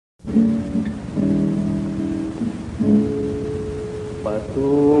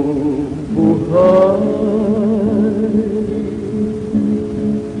Patong buhay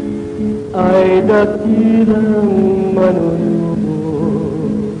ay dakilang manunubos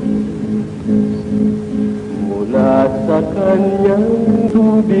mula sa kanyang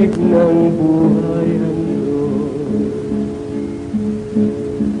tubig ng buhay ang Diyos.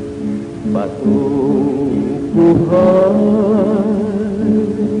 Patong buhay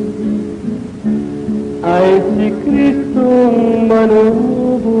ay si Kristong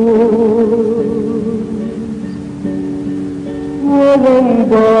manunubos, walang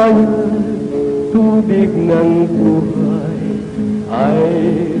bayad, tubig ng buhay ay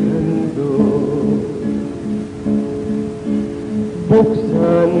handog.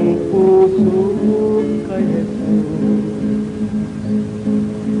 Buksan puso kay Jesus,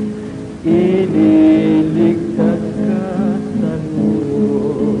 ililigtas ka sa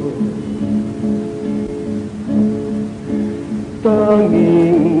loob.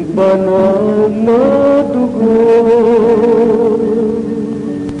 Tanging banal na dugo,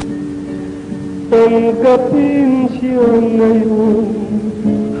 tanggapin siya ngayon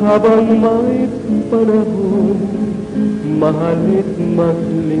habang may panahon. Mahalit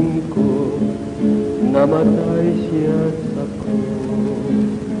maglingkod, namatay siya sa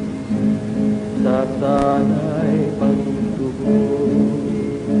krus. Sasanay pagtubos,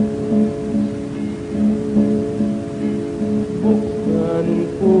 buksan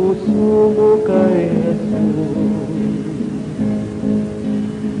puso mo kay Jesus,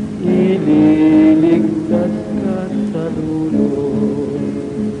 ililigtas ka sa lulod.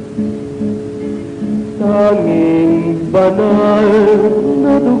 Tanging banal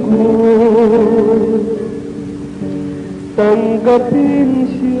na dugo, tanggapin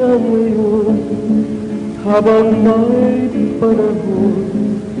siya ngayon habang may panahon.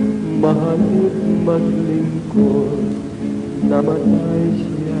 Mahalit maglingkod, namatay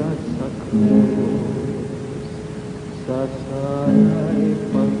siya sa krus. Sasanay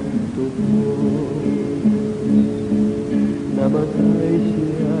pagtubos, namatay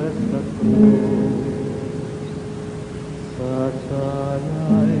siya sa krus.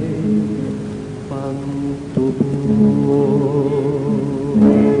 Sasanay pagtubos.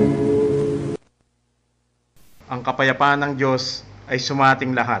 Ang kapayapaan ng Diyos ay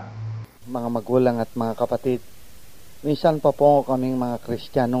sumating lahat. Mga magulang at mga kapatid, minsan pa po kaming mga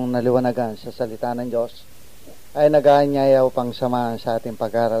Kristiyanong naliwanagan sa salita ng Diyos ay nag-aanyaya upang samahan sa ating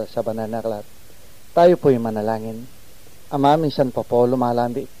pag-aral sa banal na aklat. Tayo po'y manalangin. Ama, minsan pa po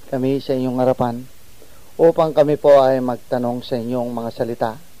lumalambik kami sa inyong harapan upang kami po ay magtanong sa inyong mga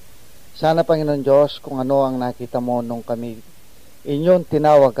salita. Sana, Panginoon Diyos, kung ano ang nakita mo nung kami inyong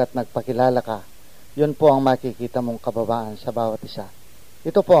tinawag at nagpakilala ka, yun po ang makikita mong kababaan sa bawat isa.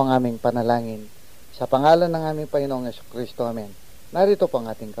 Ito po ang aming panalangin. Sa pangalan ng aming Panginoong Jesucristo, Amen. Narito po ang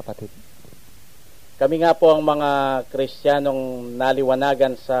ating kapatid. Kami nga po ang mga Kristiyanong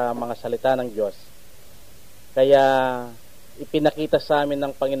naliwanagan sa mga salita ng Diyos. Kaya ipinakita sa amin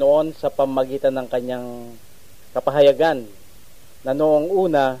ng Panginoon sa pamamagitan ng kanyang kapahayagan na noong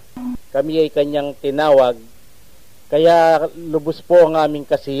una kami ay kanyang tinawag. Kaya lubos po ang aming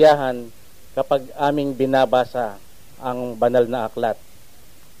kasiyahan kapag aming binabasa ang banal na aklat.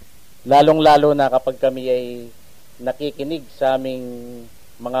 Lalong-lalo na kapag kami ay nakikinig sa aming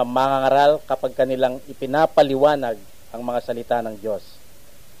mga mangangaral kapag kanilang ipinapaliwanag ang mga salita ng Diyos.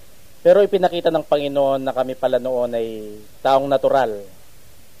 Pero ipinakita ng Panginoon na kami pala noon ay taong natural.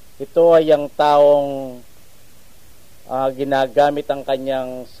 Ito ay ang taong ginagamit ang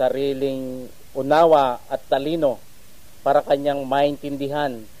kanyang sariling unawa at talino para kanyang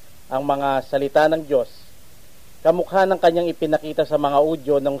maintindihan ang mga salita ng Diyos. Kamukha ng kanyang ipinakita sa mga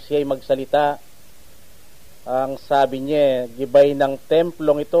udyo nang siya'y magsalita. Ang sabi niya, gibay ng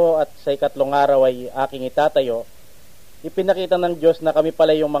templong ito at sa ikatlong araw ay aking itatayo. Ipinakita ng Diyos na kami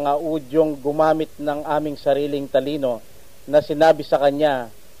pala yung mga udyong gumamit ng aming sariling talino na sinabi sa Kanya,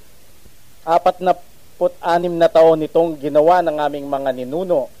 46 na taon itong ginawa ng aming mga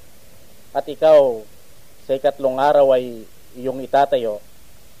ninuno at ikaw sa ikatlong araw ay iyong itatayo.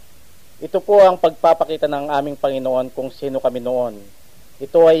 Ito po ang pagpapakita ng aming Panginoon kung sino kami noon.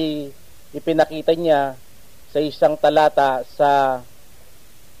 Ito ay ipinakita niya sa isang talata sa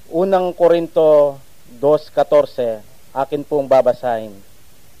unang Korinto 2:14. Akin pong babasahin.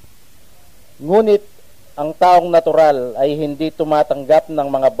 Ngunit ang taong natural ay hindi tumatanggap ng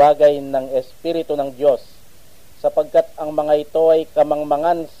mga bagay ng Espiritu ng Diyos, sapagkat ang mga ito ay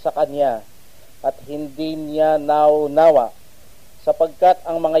kamangmangan sa Kanya at hindi niya naunawa, sapagkat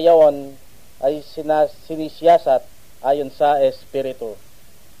ang mga yaon ay sinisiyasat ayon sa Espiritu.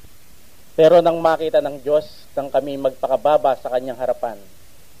 Pero nang makita ng Diyos nang kami magpakababa sa kanyang harapan,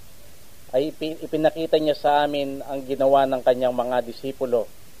 ay ipinakita niya sa amin ang ginawa ng kanyang mga disipulo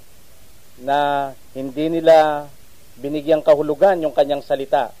na hindi nila binigyang kahulugan yung kanyang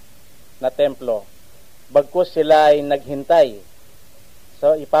salita na templo. Bagkus sila ay naghintay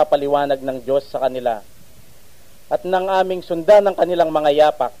sa ipapaliwanag ng Diyos sa kanila. At nang aming sundan ng kanilang mga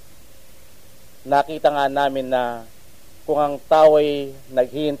yapak, nakita nga namin na kung ang tao ay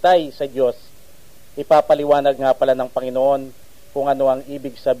naghihintay sa Diyos, ipapaliwanag nga pala ng Panginoon kung ano ang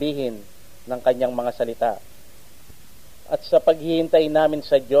ibig sabihin ng kanyang mga salita. At sa paghihintay namin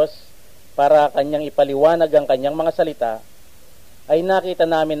sa Diyos para kanyang ipaliwanag ang kanyang mga salita, ay nakita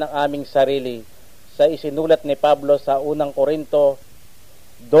namin ang aming sarili sa isinulat ni Pablo sa unang Korinto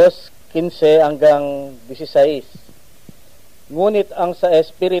 2:15 hanggang 16. Ngunit ang sa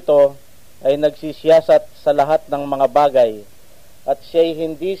Espiritu ay nagsisiyasat sa lahat ng mga bagay, at siya'y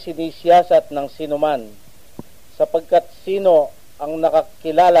hindi sinisiyasat ng sinuman, sapagkat sino ang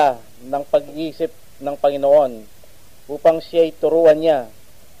nakakilala ng pag-iisip ng Panginoon upang siya'y turuan niya,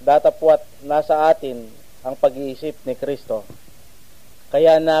 datapwat nasa atin ang pag-iisip ni Kristo.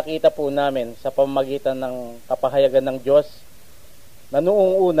 Kaya nakita po namin sa pamamagitan ng kapahayagan ng Diyos na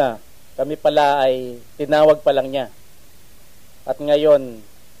noong una kami pala ay tinawag pa lang niya, at ngayon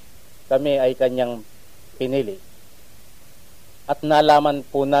kami ay kanyang pinili. At nalaman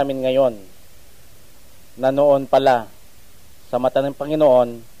po namin ngayon na noon pala sa mata ng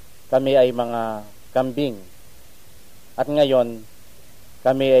Panginoon kami ay mga kambing, at ngayon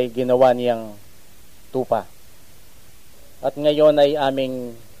kami ay ginawa niyang tupa. At ngayon ay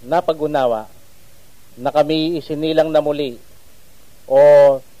aming napag-unawa na kami isinilang na muli o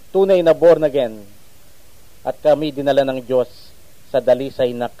tunay na born again, at kami dinala ng Diyos sa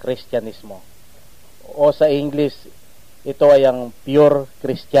dalisay na Kristyanismo, o sa English ito ay ang pure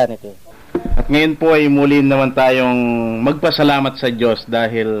Christianity. At ngayon po ay muli naman tayong magpasalamat sa Diyos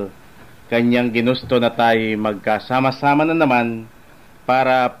dahil kanyang ginusto na tayo magkasama-sama na naman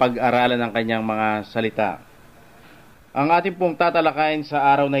para pag-aralan ang kanyang mga salita. Ang ating pong tatalakayin sa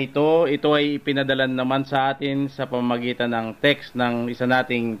araw na ito ay ipinadala naman sa atin sa pamamagitan ng text ng isa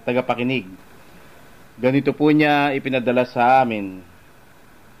nating tagapakinig. Ganito po niya ipinadala sa amin.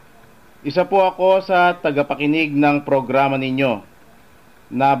 Isa po ako sa tagapakinig ng programa ninyo.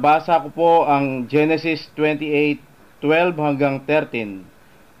 Nabasa ko po ang Genesis 28:12 hanggang 13.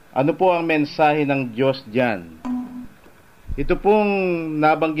 Ano po ang mensahe ng Diyos diyan? Ito pong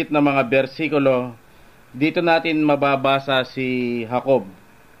nabanggit na mga bersikulo, dito natin mababasa si Jacob.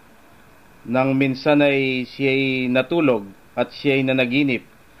 Nang minsan ay siya'y natulog at siya'y nanaginip,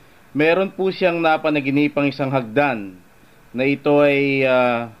 meron po siyang napanaginipang isang hagdan na ito ay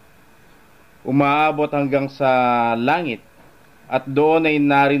umaabot hanggang sa langit, at doon ay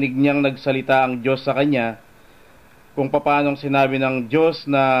narinig niyang nagsalita ang Diyos sa kanya kung paanong sinabi ng Diyos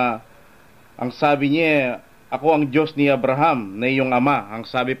na ang sabi niya, ako ang Diyos ni Abraham na iyong ama. Ang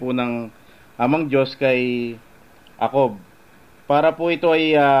sabi po ng amang Diyos kay Jacob. Para po ito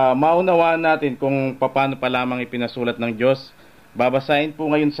ay maunawaan natin kung paano pa lamang ipinasulat ng Diyos, babasahin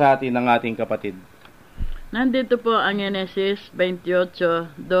po ngayon sa atin ng ating kapatid. Nandito po ang Genesis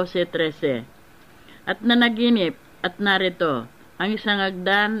 28:12-13. At nanaginip, at narito, ang isang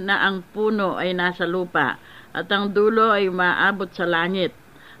hagdan na ang puno ay nasa lupa, at ang dulo ay umaabot sa langit.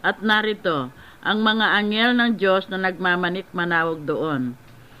 At narito, ang mga anghel ng Diyos na nagmamanik-manawag doon.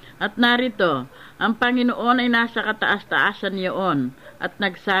 At narito, ang Panginoon ay nasa kataas-taasan niyoon, at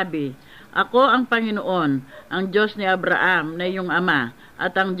nagsabi, ako ang Panginoon, ang Diyos ni Abraham na iyong ama,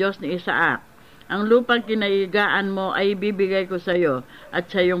 at ang Diyos ni Isaac. Ang lupang kinaigaan mo ay bibigay ko sa iyo at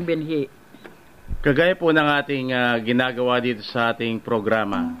sa iyong binhi. Kagaya po ng ating ginagawa dito sa ating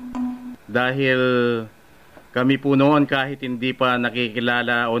programa, dahil kami po noon kahit hindi pa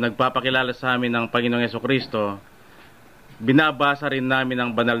nakikilala o nagpapakilala sa amin ng Panginoong Jesucristo, binabasa rin namin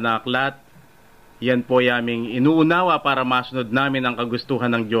ang banal na aklat. Yan po ay aming inuunawa para masunod namin ang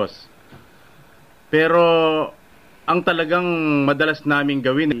kagustuhan ng Diyos. Pero ang talagang madalas namin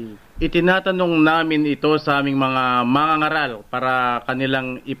gawin, itinatanong namin ito sa aming mga mangangaral para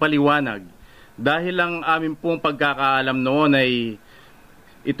kanilang ipaliwanag. Dahil ang aming pong pagkakaalam noon ay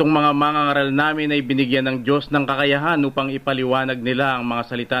itong mga mangangaral namin ay binigyan ng Diyos ng kakayahan upang ipaliwanag nila ang mga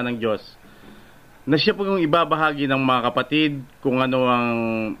salita ng Diyos. Na siya po yung ibabahagi ng mga kapatid kung ano ang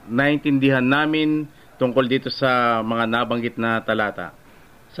naintindihan namin tungkol dito sa mga nabanggit na talata.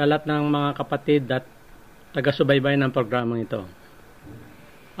 Sa lahat ng mga kapatid at taga-subaybay ng programang ito.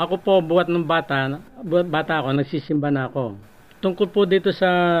 Ako po, buhat ng bata ako, nagsisimba na ako. Tungkol po dito sa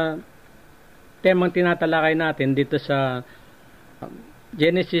temang tinatalakay natin dito sa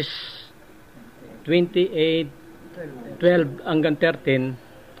Genesis 28:12 hanggang 13,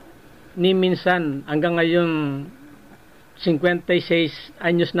 ni minsan hanggang ngayon 56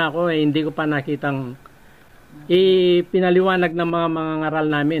 anyos na ako, hindi ko pa nakitang ipinaliwanag ng mga ngaral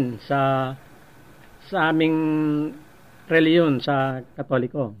namin sa aming reliyon sa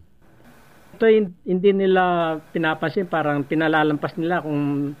Katoliko. Ito hindi nila pinapansin, parang pinalalampas nila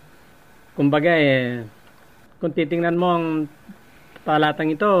kumbaga kung titingnan mo ang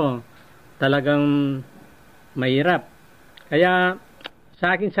talatang ito, talagang mahirap. Kaya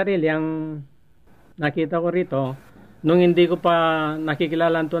sa aking sarili, ang nakita ko rito, nung hindi ko pa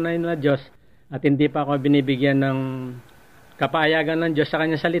nakikilala ang tunay na Diyos at hindi pa ako binibigyan ng kapayagan ng Diyos sa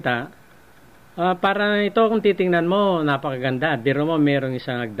kanyang salita, para ito kung titingnan mo, napakaganda. Biro mo, mayroong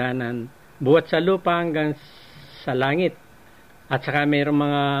isang hagdanan buhat sa lupa hanggang sa langit. At saka mayroong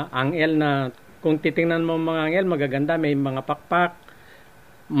mga angel na kung titingnan mo mga angel, magaganda. May mga pakpak,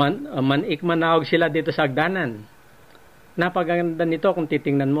 manik manawag sila dito sa hagdanan. Napakaganda nito kung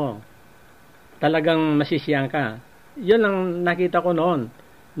titingnan mo. Talagang masisiyang ka. Yun ang nakita ko noon,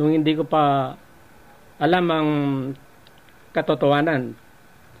 nung hindi ko pa alam ang katotohanan.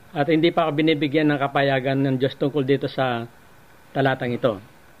 At hindi pa ako binibigyan ng kapayagan ng Diyos tungkol dito sa talatang ito.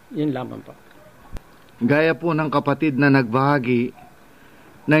 Yun lamang po. Gaya po ng kapatid na nagbahagi,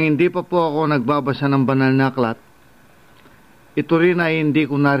 nang hindi pa po ako nagbabasa ng banal na aklat, ito rin ay hindi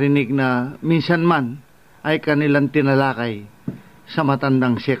ko narinig na minsan man ay kanilang tinalakay sa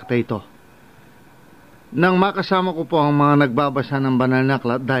matandang sekta ito. Nang makasama ko po ang mga nagbabasa ng banal na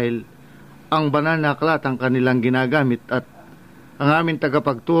aklat, dahil ang banal na aklat ang kanilang ginagamit at ang aming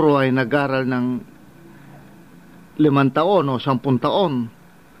tagapagturo ay nag-aral ng 5 taon o 10 taon.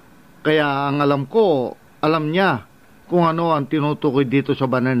 Kaya ang alam ko, alam niya kung ano ang tinutukoy dito sa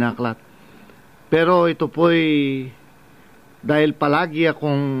banal na aklat. Pero ito po'y dahil palagi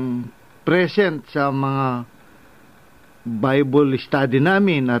akong present sa mga Bible study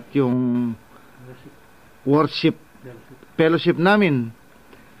namin at yung worship fellowship namin,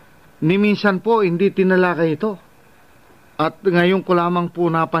 ni minsan po hindi tinalakay ito. At ngayon ko lamang po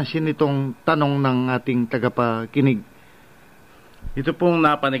napansin itong tanong ng ating tagapakinig. Ito pong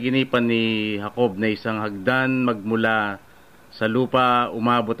napanaginipan ni Jacob na isang hagdan magmula sa lupa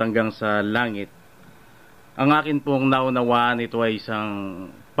umabot hanggang sa langit. Ang akin pong naunawaan, ito ay isang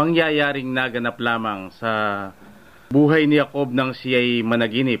pangyayaring naganap lamang sa buhay ni Jacob nang siya'y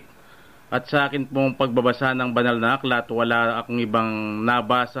managinip. At sa akin pong pagbabasa ng banal na aklat, wala akong ibang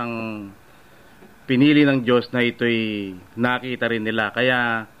nabasang pinili ng Diyos na ito'y nakita rin nila.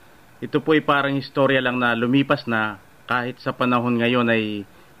 Kaya ito po'y parang istorya lang na lumipas na, kahit sa panahon ngayon ay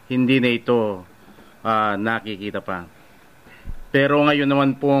hindi na ito nakikita pa. Pero ngayon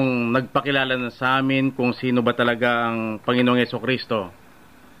naman pong nagpakilala na sa amin kung sino ba talaga ang Panginoong Jesucristo.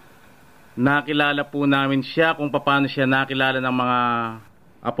 Nakilala po namin siya kung paano siya nakilala ng mga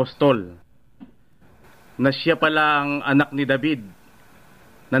apostol. Na siya pala ang anak ni David,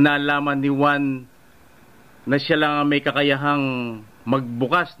 na nalaman ni Juan na siya lang ang may kakayahang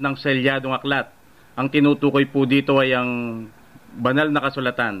magbukas ng selyadong aklat. Ang tinutukoy po dito ay ang banal na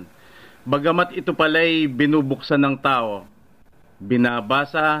kasulatan. Bagamat ito pala'y binubuksan ng tao,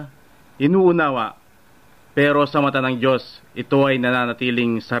 binabasa, inuunawa, pero sa mata ng Diyos, ito ay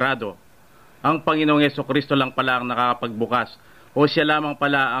nananatiling sarado. Ang Panginoong Jesucristo lang pala ang nakakapagbukas, o siya lamang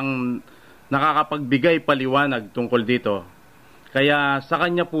pala ang nakakapagbigay paliwanag tungkol dito. Kaya sa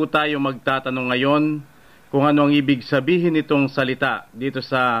Kanya po tayo magtatanong ngayon kung ano ang ibig sabihin nitong salita dito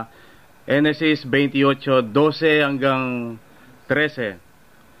sa Genesis 28:12 hanggang 13.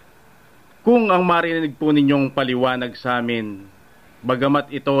 Kung ang marinig po ninyong paliwanag sa amin,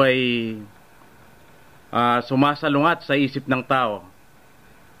 bagamat ito ay sumasalungat sa isip ng tao,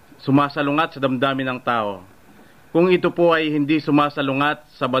 sumasalungat sa damdamin ng tao, kung ito po ay hindi sumasalungat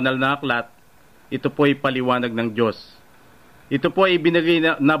sa banal na aklat, ito po ay paliwanag ng Diyos. Ito po ay binigay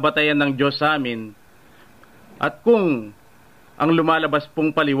na batayan ng Diyos sa amin. At kung ang lumalabas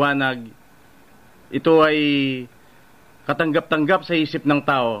pong paliwanag, ito ay katanggap-tanggap sa isip ng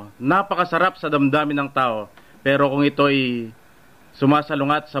tao, napakasarap sa damdamin ng tao, pero kung ito ay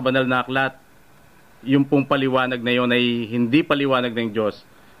sumasalungat sa banal na aklat, yung pong paliwanag na yun ay hindi paliwanag ng Diyos,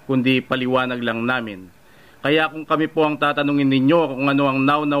 kundi paliwanag lang namin. Kaya kung kami po ang tatanungin ninyo kung ano ang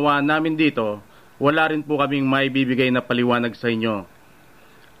naunawa namin dito, wala rin po kaming maibibigay na paliwanag sa inyo.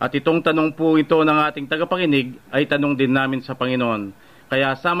 At itong tanong po ito ng ating tagapakinig ay tanong din namin sa Panginoon.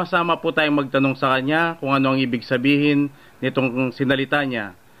 Kaya sama-sama po tayong magtanong sa Kanya kung ano ang ibig sabihin nitong sinalita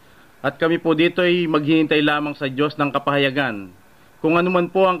niya. At kami po dito ay maghihintay lamang sa Diyos ng kapahayagan. Kung ano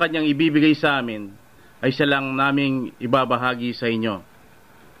man po ang Kanyang ibibigay sa amin, ay siya lang naming ibabahagi sa inyo.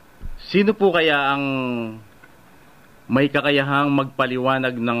 Sino po kaya ang may kakayahang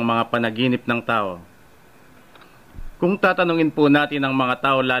magpaliwanag ng mga panaginip ng tao? Kung tatanungin po natin ang mga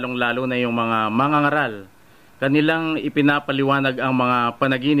tao, lalong-lalo na yung mga mangangaral, kanilang ipinapaliwanag ang mga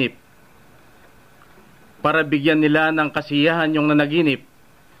panaginip para bigyan nila ng kasiyahan yung nanaginip.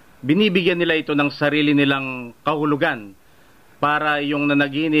 Binibigyan nila ito ng sarili nilang kahulugan para yung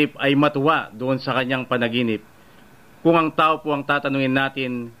nanaginip ay matuwa doon sa kanyang panaginip. Kung ang tao po ang tatanungin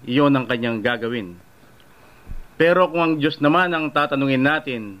natin, iyon ang kanyang gagawin. Pero kung ang Diyos naman ang tatanungin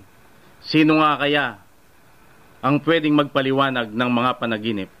natin, sino nga kaya ang pwedeng magpaliwanag ng mga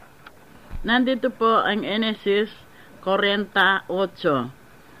panaginip? Nandito po ang Genesis 48.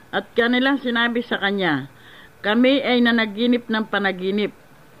 At kanilang sinabi sa kanya, kami ay nanaginip ng panaginip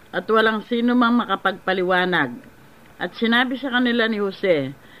at walang sino mang makapagpaliwanag. At sinabi sa kanila ni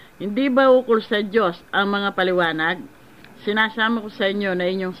Jose, hindi ba ukol sa Diyos ang mga paliwanag? Sinasama ko sa inyo na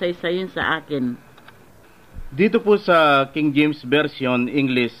inyong saysayin sa akin. Dito po sa King James Version,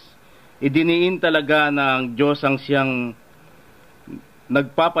 English, idiniin talaga na ang Diyos ang siyang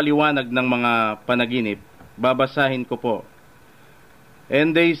nagpapaliwanag ng mga panaginip. Babasahin ko po.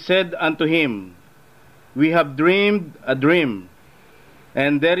 And they said unto him, we have dreamed a dream,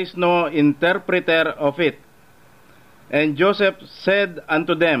 and there is no interpreter of it. And Joseph said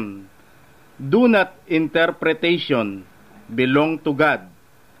unto them, do not interpretation belong to God.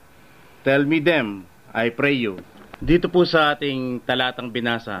 Tell me them, I pray you. Dito po sa ating talatang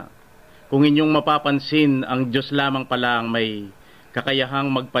binasa, kung inyong mapapansin, ang Diyos lamang pala ang may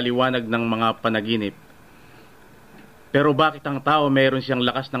kakayahang magpaliwanag ng mga panaginip. Pero bakit ang tao mayroon siyang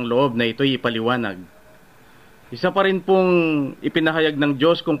lakas ng loob na ito'y ipaliwanag? Isa pa rin pong ipinahayag ng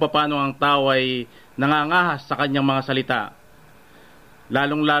Diyos kung paano ang tao ay nangangahas sa kanyang mga salita.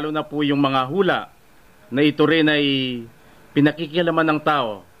 Lalong-lalo na po yung mga hula na ito rin ay pinakikialaman ng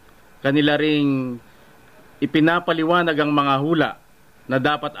tao. Kanila ring ipinapaliwanag ang mga hula na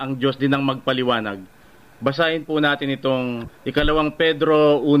dapat ang Diyos din ang magpaliwanag. Basahin po natin itong 2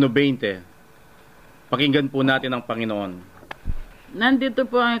 Pedro 1:20. Pakinggan po natin ang Panginoon. Nandito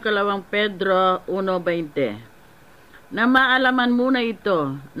po ang 2 Pedro 1:20. Na maalaman muna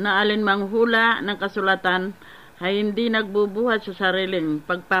ito, na alinmang hula ng kasulatan ay hindi nagbubuhat sa sariling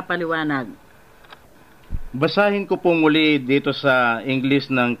pagpapaliwanag. Basahin ko po muli dito sa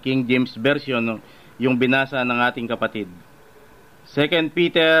English ng King James Version yung binasa ng ating kapatid. 2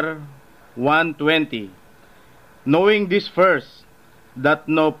 Peter 1:20. Knowing this first,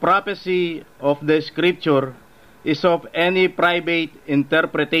 that no prophecy of the Scripture is of any private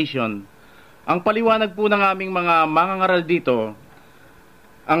interpretation. Ang paliwanag po ng aming mga mangangaral dito,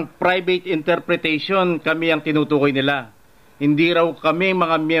 ang private interpretation, kami ang tinutukoy nila. Hindi raw kami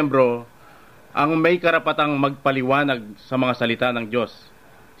mga miyembro ang may karapatang magpaliwanag sa mga salita ng Diyos.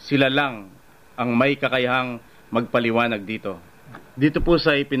 Sila lang ang may kakayahang magpaliwanag dito. Dito po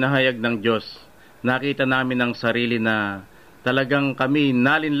sa ipinahayag ng Diyos, nakita namin ang sarili na talagang kami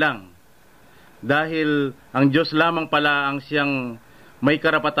nalinlang. Dahil ang Diyos lamang pala ang siyang may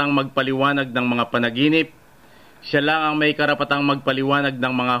karapatang magpaliwanag ng mga panaginip, siya lang ang may karapatang magpaliwanag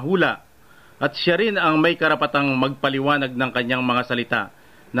ng mga hula, at siya rin ang may karapatang magpaliwanag ng kanyang mga salita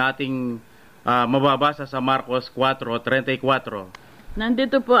na ating mababasa sa Marcos 4:34.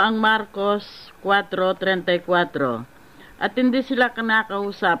 Nandito po ang Marcos 4:34. At hindi sila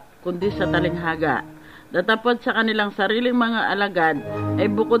kinakausap, kundi sa talinghaga. Datapot sa kanilang sariling mga alagad, ay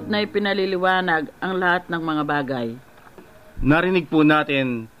bukod na ipinaliliwanag ang lahat ng mga bagay. Narinig po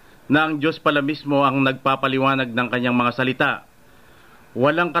natin na ang Diyos pala mismo ang nagpapaliwanag ng kanyang mga salita.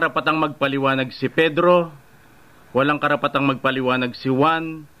 Walang karapatang magpaliwanag si Pedro, walang karapatang magpaliwanag si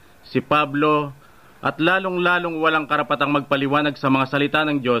Juan, si Pablo, at lalong-lalong walang karapatang magpaliwanag sa mga salita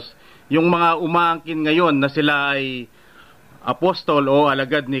ng Diyos yung mga umaangkin ngayon na sila ay apostol o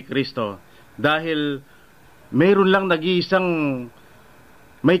alagad ni Kristo. Dahil mayroon lang nag-iisang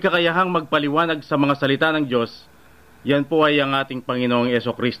may kakayahang magpaliwanag sa mga salita ng Diyos, yan po ay ang ating Panginoong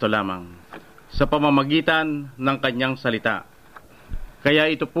Jesucristo lamang, sa pamamagitan ng kanyang salita. Kaya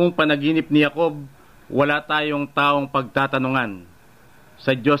ito pong panaginip ni Jacob, wala tayong taong pagtatanungan.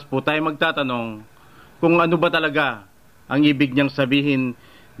 Sa Diyos po tayo magtatanong kung ano ba talaga ang ibig niyang sabihin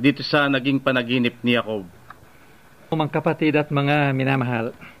dito sa naging panaginip ni Jacob. Mga kapatid at mga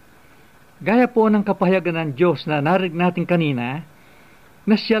minamahal, gaya po ng kapahayagan ng Diyos na narinig natin kanina,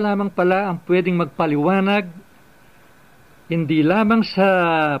 na siya lamang pala ang pwedeng magpaliwanag, hindi lamang sa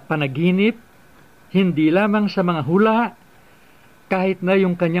panaginip, hindi lamang sa mga hula, kahit na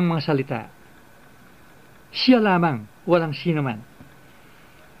yung kanyang mga salita. Siya lamang, walang sino man.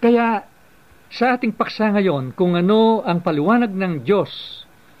 Kaya sa ating paksa ngayon kung ano ang paliwanag ng Diyos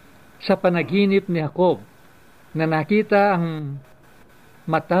sa panaginip ni Jacob na nakita ang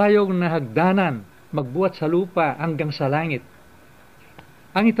matayog na hagdanan magbuhat sa lupa hanggang sa langit.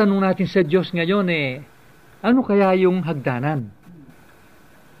 Ang itanong natin sa Diyos ngayon ano kaya yung hagdanan?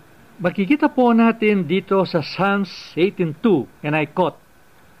 Makikita po natin dito sa Psalms 18:2, and I quote,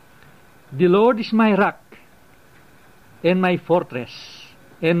 "The Lord is my rock and my fortress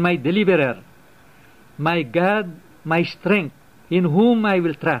and my deliverer, my God, my strength, in whom I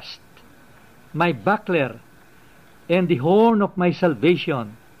will trust, my buckler and the horn of my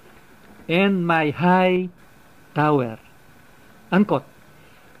salvation, and my high tower." Unquote.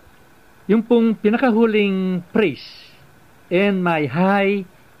 Yung pong pinakahuling praise, "and my high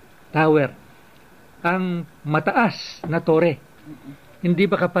tower," ang mataas na tore. Hindi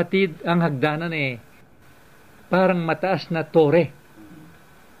ba kapatid ang hagdanan parang mataas na tore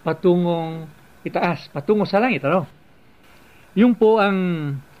patungong itaas, patungo sa langit, ano? Yung po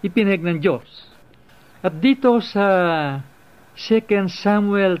ang ipinahayag ng Diyos. At dito sa 2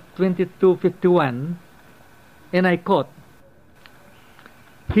 Samuel 22:51, and I quote,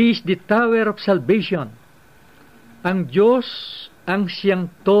 "He is the tower of salvation." Ang Diyos ang siyang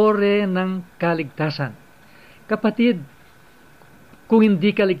tore ng kaligtasan. Kapatid, kung hindi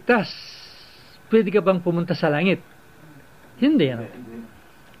ka ligtas, pwede ka bang pumunta sa langit? Hindi, ano?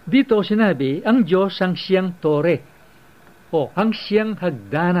 Dito sinabi, ang Diyos ang siyang tore, o ang siyang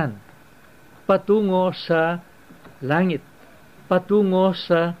hagdanan, patungo sa langit, patungo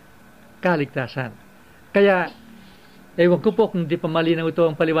sa kaligtasan. Kaya, ewan ko po kung di pa malinaw ito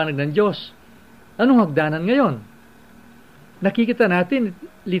ang paliwanag ng Diyos. Anong hagdanan ngayon? Nakikita natin,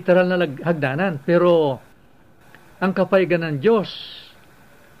 literal na hagdanan, pero ang kapayagan ng Diyos,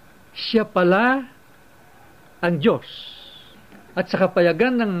 siya pala ang Diyos. At sa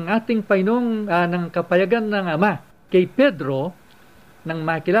kapayagan ng ating Panginoong, ng kapayagan ng Ama, kay Pedro, nang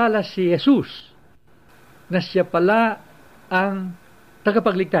makilala si Jesus, na siya pala ang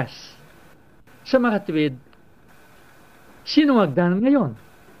tagapagligtas. Sa mga katuwid, sino hagdanan ngayon?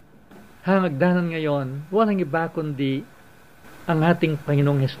 Ang hagdanan ngayon, walang iba kundi ang ating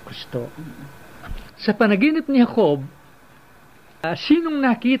Panginoong Jesucristo. Sa panaginip ni Jacob, sinong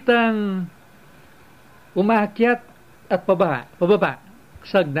nakitang umaakyat at pababa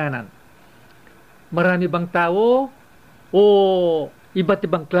sa hagdanan? Marami bang tao o iba't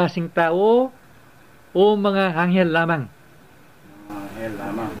ibang klaseng tao o mga anghel lamang?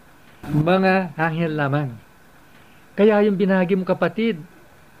 Mga anghel lamang. Kaya yung binahagi mo kapatid,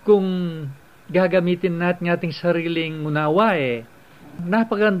 kung gagamitin natin ating sariling unawa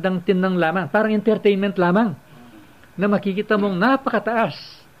napakagandang tinang lamang, parang entertainment lamang, na makikita mong napakataas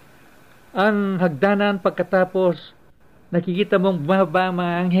ang hagdanan, pagkatapos nakikita mong bumaba ang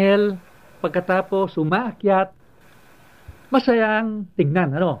mga anghel, pagkatapos umaakyat, masayang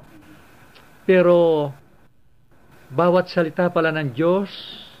tignan, ano? Pero bawat salita pala ng Diyos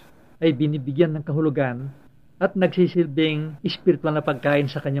ay binibigyan ng kahulugan at nagsisilbing espiritual na pagkain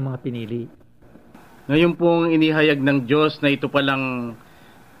sa kanyang mga pinili. Ngayon pong inihayag ng Diyos na ito palang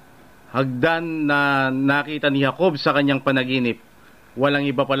hagdan na nakita ni Jacob sa kanyang panaginip, walang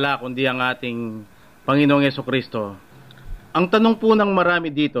iba pala kundi ang ating Panginoong Jesucristo. Ang tanong po ng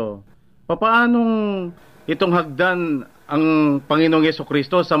marami dito, papaanong itong hagdan ang Panginoong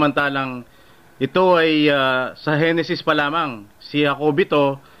Jesucristo samantalang ito ay sa Genesis pa lamang? Si Jacob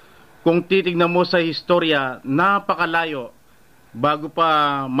ito, kung titignan mo sa historya, napakalayo bago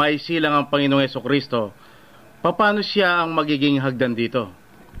pa maisilang ang Panginoong Jesucristo. Paano siya ang magiging hagdan dito?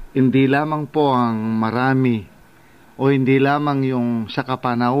 Hindi lamang po ang marami o hindi lamang yung sa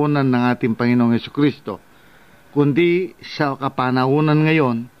kapanahunan ng ating Panginoong Jesucristo, kundi sa kapanahunan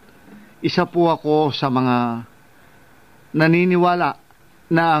ngayon, isa po ako sa mga naniniwala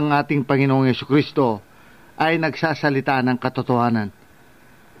na ang ating Panginoong Jesucristo ay nagsasalita ng katotohanan.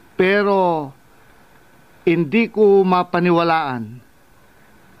 Pero hindi ko mapaniwalaan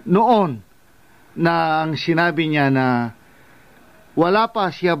noon na ang sinabi niya na wala pa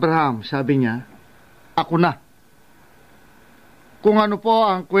si Abraham, sabi niya, ako na. Kung ano po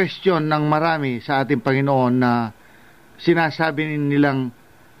ang question ng marami sa ating Panginoon na sinasabi nilang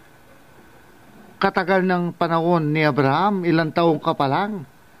katagal ng panahon ni Abraham, ilang taong ka pa lang.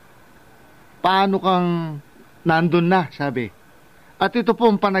 Paano kang nandun na, sabi. At ito po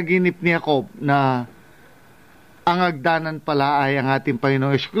ang panaginip ni Jacob na ang hagdanan pala ay ang ating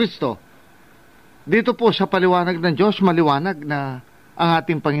Panginoong Jesucristo. Dito po sa paliwanag ng Diyos, maliwanag na ang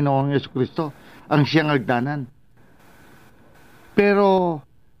ating Panginoong Jesucristo ang siyang hagdanan. Pero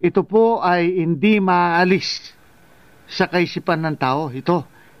ito po ay hindi maalis sa kaisipan ng tao. Ito,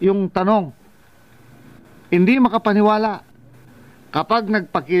 yung tanong, hindi makapaniwala Kapag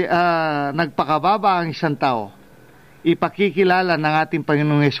nagpakababa ang isang tao, ipakikilala ng ating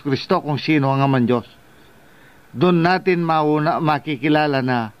Panginoong Jesucristo kung sino ang Amang Diyos. Doon natin makikilala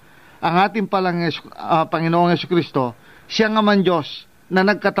na ang ating Panginoong Jesucristo, siyang Amang Diyos na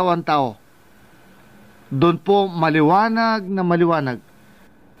nagkatawan tao. Doon po maliwanag na maliwanag.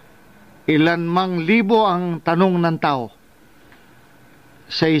 Ilan mang libo ang tanong ng tao,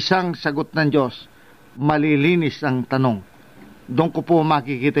 sa isang sagot ng Diyos, malilinis ang tanong. Doon ko po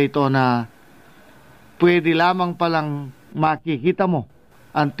makikita ito na pwede lamang palang makikita mo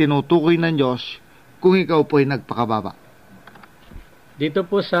ang tinutukoy ng Diyos kung ikaw po ay nagpakababa. Dito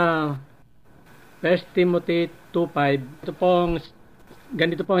po sa 1 Timothy 2:5,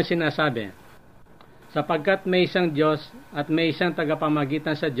 ganito po ang sinasabi. Sapagkat may isang Diyos at may isang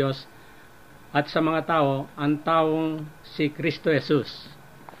tagapamagitan sa Diyos at sa mga tao, ang taong si Kristo Jesus.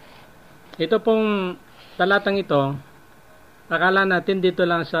 Ito pong talatang ito, akala natin dito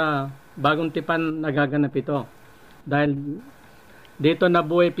lang sa Bagong Tipan nagaganap ito. Dahil dito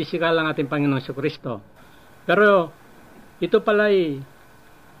nabuhay pisikal ang ating Panginoong Jesucristo. Pero ito pala ay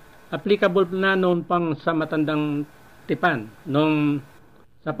applicable na noon pang sa Matandang Tipan. Nung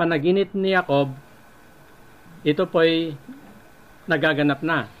sa panaginip ni Jacob, ito po ay nagaganap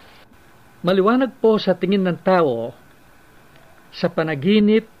na. Maliwanag po sa tingin ng tao sa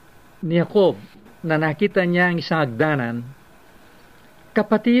panaginip ni Jacob na nakita niya ang isang hagdanan.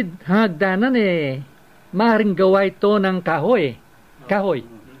 Kapatid, ang hagdanan maaaring gawa ito ng kahoy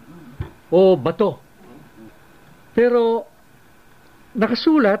o bato. Pero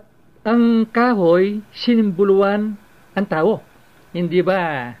nakasulat ang kahoy sinimbuluhan ang tao. Hindi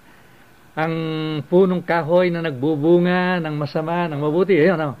ba ang punong kahoy na nagbubunga ng masama, ng mabuti?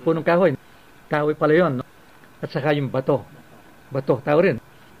 Ayun, punong kahoy. Kahoy pala yun. No? At saka yung bato. Bato, tao rin.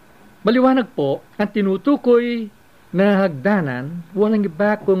 Maliwanag po, ang tinutukoy na hagdanan, walang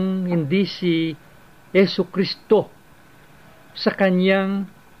iba kung hindi si Jesucristo sa kanyang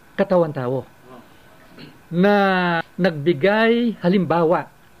katawan tao na nagbigay halimbawa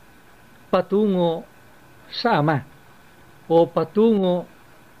patungo sa Ama o patungo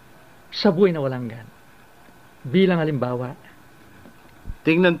sa buhay na walang hanggan bilang halimbawa.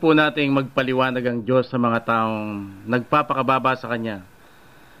 Tingnan po natin magpaliwanag ang Diyos sa mga taong nagpapakababa sa Kanya.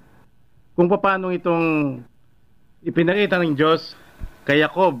 Kung paano itong ipinakita ng Diyos kay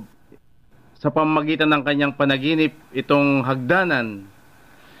Jacob sa pamamagitan ng kanyang panaginip, itong hagdanan,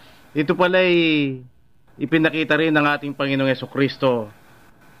 ito pala'y ipinakita rin ng ating Panginoong Jesucristo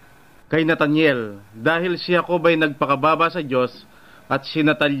kay Nathaniel. Dahil si Jacob ay nagpakababa sa Diyos at si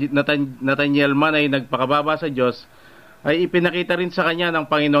Nathaniel man ay nagpakababa sa Diyos, ay ipinakita rin sa kanya ng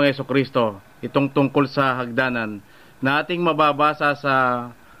Panginoong Jesucristo itong tungkol sa hagdanan na ating mababasa sa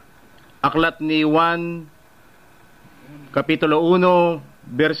aklat ni Juan Kapitulo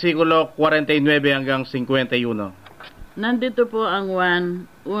 1 versikulo 49 hanggang 51. Nandito po ang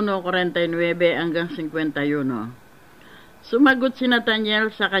 1:49 hanggang 51. Sumagot si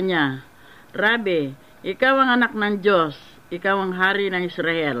Nathaniel sa kanya, Rabi, ikaw ang anak ng Diyos, ikaw ang hari ng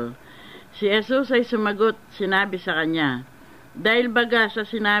Israel. Si Jesus ay sumagot, sinabi sa kanya, dahil baga sa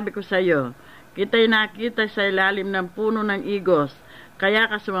sinabi ko sa iyo, kita'y nakita sa ilalim ng puno ng igos, kaya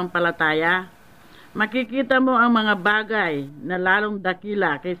ka sumampalataya. Makikita mo ang mga bagay na lalong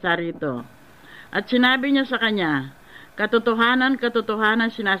dakila kaysa rito. At sinabi niya sa kanya, katotohanan, katotohanan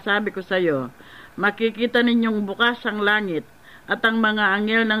sinasabi ko sa iyo, makikita ninyong bukas ang langit at ang mga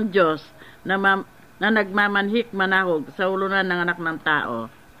anghel ng Diyos na nagmamanhik manahog sa ulunan ng anak ng tao.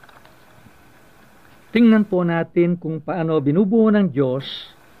 Tingnan po natin kung paano binubuo ng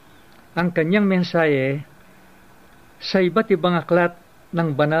Diyos ang kanyang mensahe sa iba't ibang aklat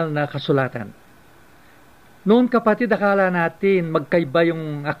ng banal na kasulatan. Noon kapatid, akala natin magkaiba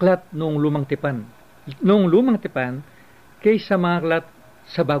yung aklat noong Lumang Tipan. Noong Lumang Tipan kaysa mga aklat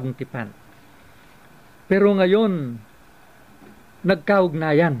sa Bagong Tipan. Pero ngayon,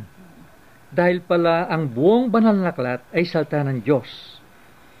 nagkaugnayan. Dahil pala ang buong banal na aklat ay salita ng Diyos.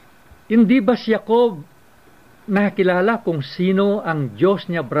 Hindi ba si Jacob nakilala kung sino ang Diyos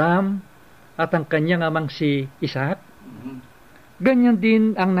ni Abraham at ang kanyang amang si Isaac? Ganyan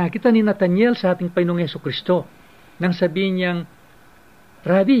din ang nakita ni Nathaniel sa ating Panginoong Jesucristo nang sabihin niyang,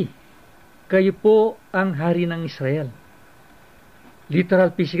 Rabi, kayo po ang hari ng Israel.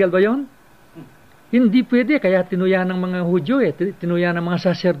 Literal physical ba yon? Hindi pwede, kaya tinuya ng mga Hudyo, tinuya ng mga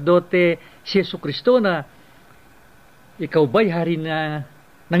saserdote si Jesucristo na ikaw ba'y hari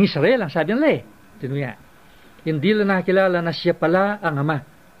ng Israel? Ang sabi nila tinuya. Hindi lang nakilala na siya pala ang Ama.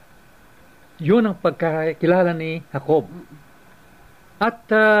 Yun ang pagkakilala ni Jacob. At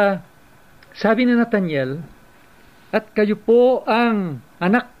sabi ni Nathaniel, At kayo po ang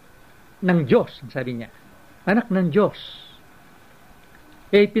anak ng Diyos, sabi niya. Anak ng Diyos.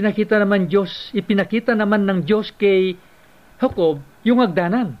 Ipinakita naman ng Diyos kay Jacob yung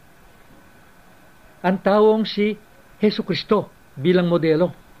hagdanan. Ang taong si Hesus Kristo bilang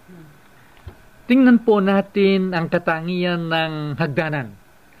modelo. Tingnan po natin ang katangian ng hagdanan.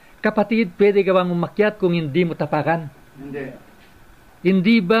 Kapatid, pwede ka bang umakyat kung hindi mo tapakan?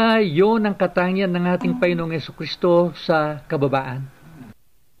 Hindi ba yon ang katangian ng ating Panginoong Jesucristo sa kababaan?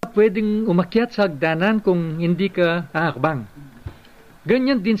 Pwedeng umakyat sa hagdanan kung hindi ka ahakbang.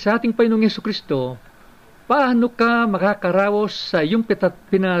 Ganyan din sa ating Panginoong Jesucristo, paano ka makakaraos sa iyong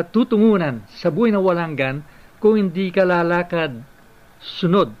pinatutungunan sa buhay na walanggan kung hindi ka lalakad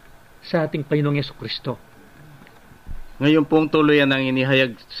sunod sa ating Panginoong Jesucristo? Ngayon pong tuluyan ang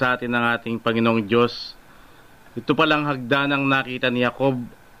inihayag sa atin ng ating Panginoong Diyos. Ito palang hagdanang nakita ni Jacob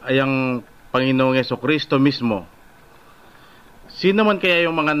ay ang Panginoong Jesucristo mismo. Sino man kaya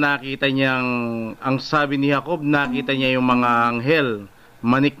yung mga nakita niyang, ang sabi ni Jacob, nakita niya yung mga anghel,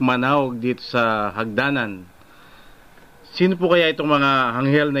 manikmanawag dito sa hagdanan. Sino po kaya itong mga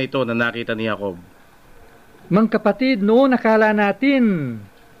anghel na ito na nakita ni Jacob? Mga kapatid, noon nakala natin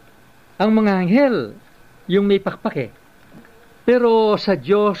ang mga anghel yung may pakpak. Pero sa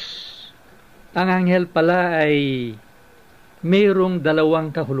Diyos, ang anghel pala ay mayroong dalawang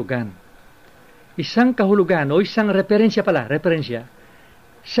kahulugan. Isang kahulugan o isang referensya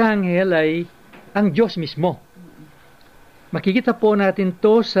sa anghel ay ang Diyos mismo. Makikita po natin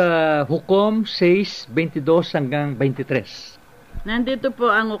to sa Hukom 6:22 hanggang 23. Nandito po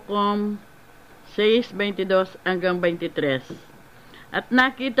ang Hukom 6:22 hanggang 23. At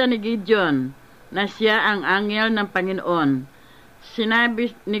nakita ni Gideon na siya ang anghel ng Panginoon.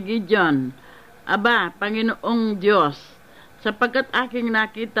 Sinabi ni Gideon, Aba, Panginoong Diyos, sapagkat aking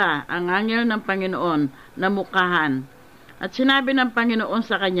nakita ang anghel ng Panginoon na mukhahan. At sinabi ng Panginoon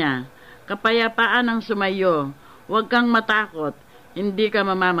sa kanya, Kapayapaan ang sumayo, huwag kang matakot, hindi ka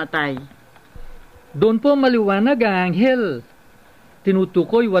mamamatay. Doon po maliwanag ang anghel.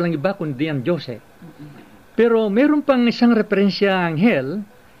 Tinutukoy walang iba kundi ang Diyos. Pero meron pang isang referensya ang anghel.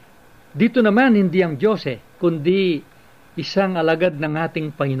 Dito naman hindi ang Diyos kundi isang alagad ng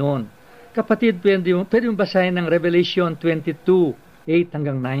ating Panginoon. Kapatid, pwede mo basahin ng Revelation 22:8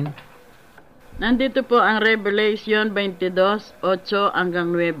 hanggang 9. Nandito po ang Revelation 22:8 hanggang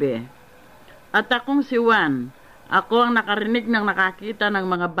 9. At akong si Juan, ako ang nakarinig ng nakakita ng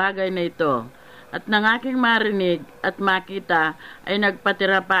mga bagay na ito. At nang aking marinig at makita ay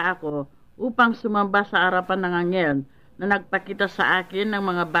nagpatira pa ako upang sumamba sa harapan ng anghel na nagpakita sa akin ng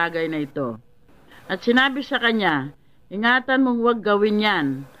mga bagay na ito. At sinabi sa kanya, Ingatan mong huwag gawin yan.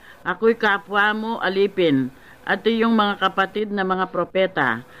 Ako'y kapwa mo alipin at iyong mga kapatid na mga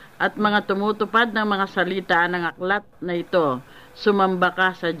propeta at mga tumutupad ng mga salita ng aklat na ito. Sumamba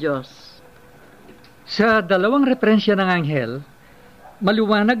ka sa Diyos. Sa dalawang referensya ng anghel,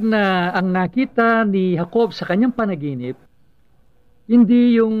 maliwanag na ang nakita ni Jacob sa kanyang panaginip,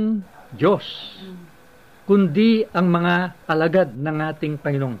 hindi yung Diyos, kundi ang mga alagad ng ating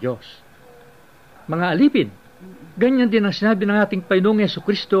Panginoong Diyos. Mga alipin. Ganyan din ang sinabi ng ating Panginoong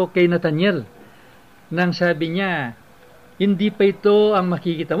Jesucristo kay Nathaniel. Nang sabi niya, hindi pa ito ang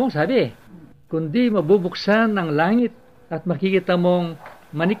makikita mo, sabi, kundi mabubuksan ang langit at makikita mong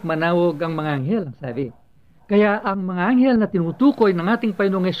manikmanawag ang mga anghel, sabi. Kaya ang mga anghel na tinutukoy ng ating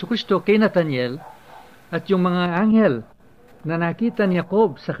Panginoong Jesucristo kay Nathaniel at yung mga anghel na nakita ni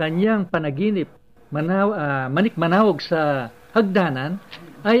Jacob sa kanyang panaginip, manikmanawag sa hagdanan,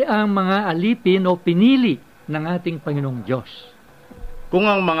 ay ang mga alipin o pinili ng ating Panginoong Diyos. Kung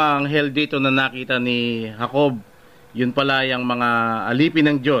ang mga anghel dito na nakita ni Jacob, yun pala yung mga alipin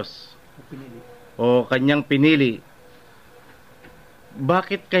ng Diyos o kanyang pinili,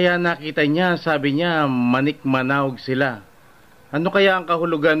 bakit kaya nakita niya, sabi niya, manikmanawag sila? Ano kaya ang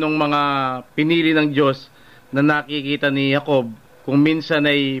kahulugan ng mga pinili ng Diyos na nakikita ni Jacob? Kung minsan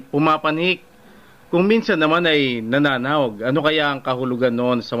ay pumapanhik, kung minsan naman ay nananawag. Ano kaya ang kahulugan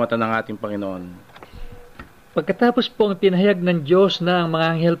noon sa mata ng ating Panginoon? Pagkatapos po ang pinahayag ng Diyos na ang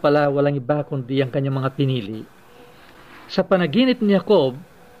mga anghel pala walang iba kundi ang kanyang mga pinili, sa panaginip ni Jacob,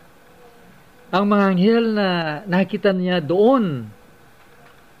 ang mga anghel na nakita niya doon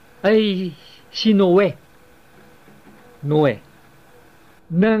ay si Noe.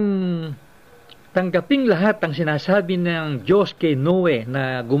 Nang tanggaping lahat ang sinasabi ng Diyos kay Noe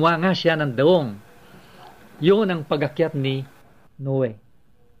na gumawa nga siya ng daong, yun ang pag-akyat ni Noe.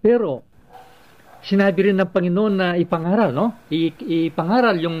 Pero sinabi rin ng Panginoon na ipangaral, no?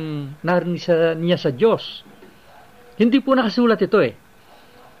 Ipangaral yung narinig niya sa Diyos. Hindi po nakasulat ito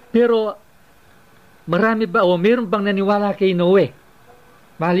Pero Marami ba o meron bang naniwala kay Noe?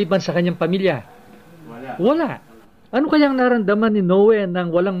 Maliban sa kanyang pamilya? Wala. Ano kayang naramdaman ni Noe nang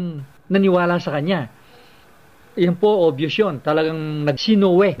walang naniwala sa kanya? Yan po, obvious yun. Talagang si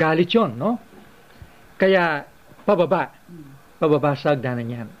Noe, galit yun, no? Kaya, pababa sa hagdanan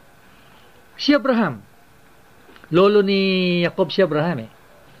niyan. Si Abraham, lolo ni Jacob si Abraham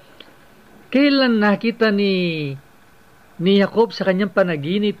Kailan nakita ni Jacob sa kanyang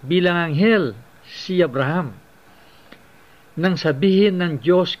panaginip bilang anghel si Abraham? Nang sabihin ng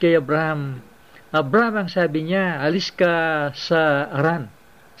Diyos kay Abraham, Abraham, ang sabi niya, alis ka sa Aran,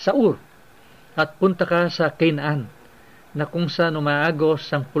 sa Ur, at punta ka sa Canaan, na kung saan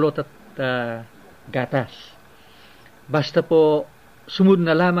umaagos ang pulot at gatas. Basta po, sumunod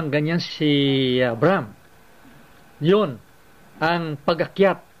na lamang ganyan si Abraham. Yun, ang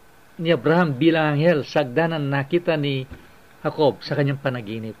pag-akyat ni Abraham bilang anghel sa hagdanan nakita ni Jacob sa kanyang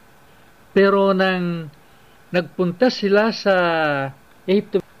panaginip. Pero nang nagpunta sila sa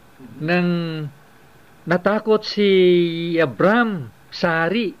Egypto, nang natakot si Abraham sa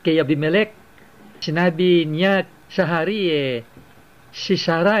hari kay Abimelech, sinabi niya sa hari si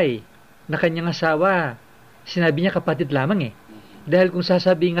Sarai na kanyang asawa, sinabi niya kapatid lamang Dahil kung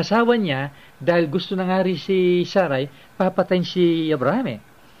sasabing asawa niya, dahil gusto ng hari si Sarai, papatayin si Abraham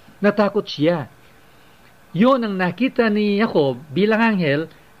Natakot siya. Yun ang nakita ni Jacob bilang anghel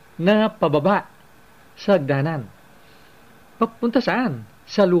na pababa sa hagdanan. Papunta saan?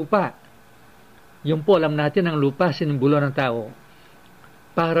 Sa lupa. Yun po, alam natin ang lupa, sinimbolo ng tao.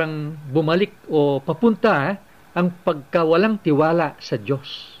 Parang bumalik o papunta ang pagkawalang tiwala sa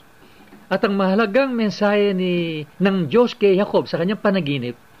Diyos. At ang mahalagang mensahe ng Diyos kay Jacob sa kanyang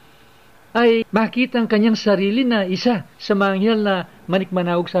panaginip ay makita ang kanyang sarili na isa sa mga anghel na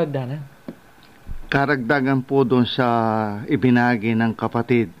manikmanawag sa hagdanan. Karagdagan po doon sa ibinagi ng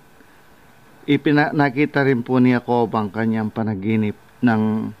kapatid, nakita rin po ni Jacob ang kanyang panaginip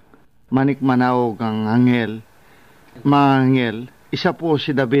ng manikmanawag ang anghel. Mga anghel, isa po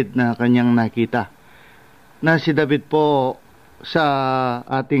si David na kanyang nakita. Na si David po sa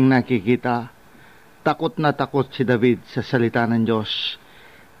ating nakikita, takot na takot si David sa salita ng Diyos.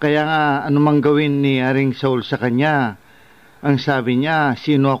 Kaya nga, anumang gawin ni Haring Saul sa kanya, ang sabi niya,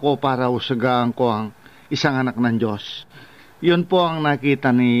 sino ako para usagaan ko ang isang anak ng Diyos? Yun po ang nakita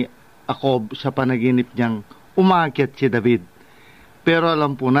ni Jacob sa panaginip niyang umakyat si David. Pero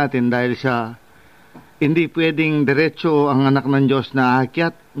alam po natin dahil sa hindi pwedeng diretso ang anak ng Diyos na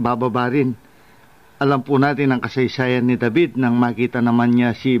aakyat, bababa rin. Alam po natin ang kasaysayan ni David nang makita naman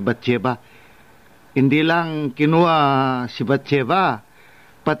niya si Bathsheba. Hindi lang kinuha si Bathsheba,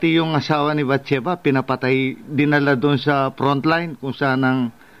 pati yung asawa ni Bathsheba, pinapatay, dinala doon sa frontline kung saan ang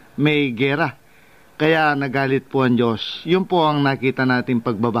may gera. Kaya nagalit po ang Diyos. Yun po ang nakita natin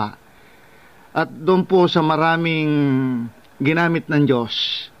pagbaba. At doon po sa maraming ginamit ng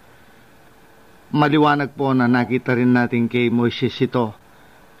Diyos, maliwanag po na nakita rin natin kay Moises ito.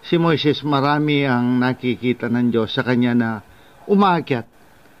 Si Moises, marami ang nakikita ng Diyos sa kanya na umaakyat.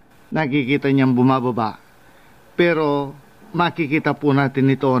 Nakikita niyang bumababa. Pero makikita po natin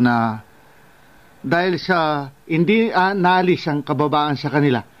ito na dahil sa hindi naalis ang kababaan sa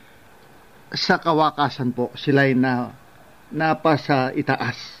kanila, sa kawakasan po sila'y napa sa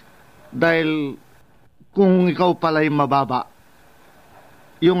itaas. Dahil kung ikaw pala'y mababa,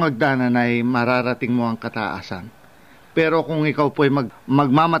 yung hagdanan ay mararating mo ang kataasan. Pero kung ikaw po'y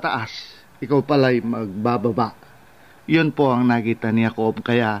magmamataas, ikaw pala'y magbababa. Yun po ang nakita ni Jacob.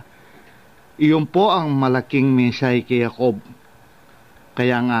 Kaya iyon po ang malaking mensahe kay Jacob.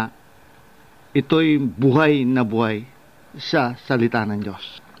 Kaya nga, ito'y buhay na buhay sa salita ng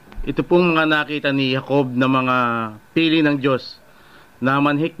Diyos. Ito pong mga nakita ni Jacob na mga pili ng Diyos na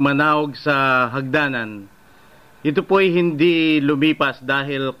manhik manawag sa hagdanan. Ito po ay hindi lumipas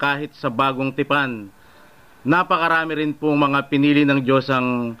dahil kahit sa bagong tipan, napakarami rin pong mga pinili ng Diyos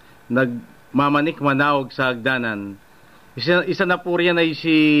ang nagmamanik manawag sa hagdanan. Isa na po riyan ay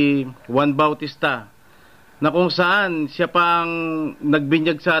si Juan Bautista, na kung saan siya pa ang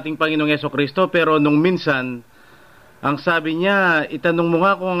nagbinyag sa ating Panginoong Jesucristo, pero nung minsan, ang sabi niya, itanong mo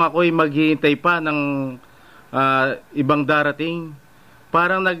nga kung ako'y maghihintay pa ng ibang darating.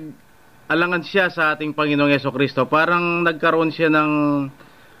 Parang nag-alangan siya sa ating Panginoong Jesucristo. Parang nagkaroon siya ng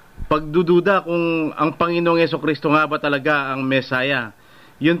pagdududa kung ang Panginoong Jesucristo nga ba talaga ang Mesaya.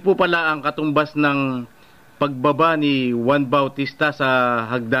 Yun po pala ang katumbas ng pagbaba ni Juan Bautista sa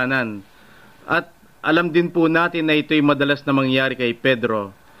hagdanan. At alam din po natin na ito'y madalas na mangyari kay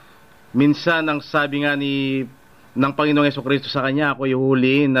Pedro. Minsan ang sabi nga ng Panginoong Jesucristo sa kanya, ako'y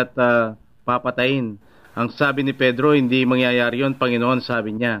huliin at papatayin. Ang sabi ni Pedro, hindi mangyayari yun, Panginoon,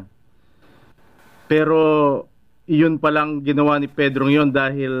 sabi niya. Pero iyon palang ginawa ni Pedro yon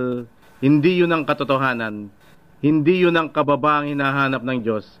dahil hindi yun ang katotohanan. Hindi yun ang kababaang hinahanap ng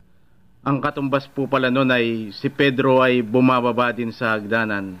Diyos. Ang katumbas po pala nun ay si Pedro ay bumababa din sa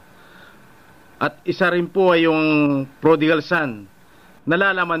hagdanan. At isa rin po ay yung prodigal son.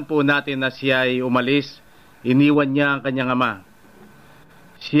 Nalalaman po natin na siya ay umalis, iniwan niya ang kanyang ama.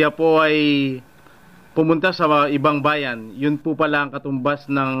 Siya po ay pumunta sa ibang bayan. Yun po pala ang katumbas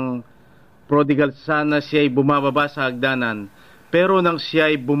ng prodigal son na siya ay bumababa sa hagdanan. Pero nang siya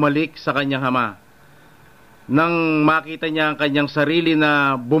ay bumalik sa kanyang ama, nang makita niya ang kanyang sarili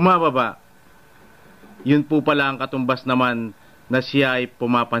na bumababa, yun po pala ang katumbas naman na siya ay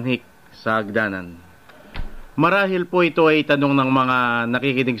pumapanhik sa hagdanan. Marahil po ito ay tanong ng mga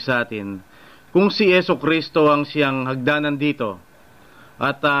nakikinig sa atin. Kung si Yesu Kristo ang siyang hagdanan dito,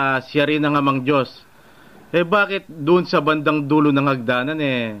 at siya rin ang amang Diyos, bakit doon sa bandang dulo ng hagdanan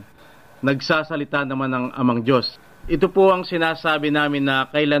nagsasalita naman ang amang Diyos? Ito po ang sinasabi namin na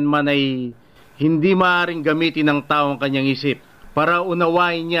kailanman ay hindi maaaring gamitin ng tao ang kanyang isip para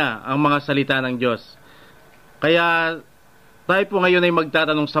unawain niya ang mga salita ng Diyos. Kaya tayo po ngayon ay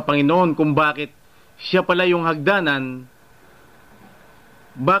magtatanong sa Panginoon kung bakit siya pala yung hagdanan,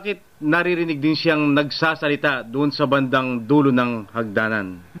 bakit naririnig din siyang nagsasalita doon sa bandang dulo ng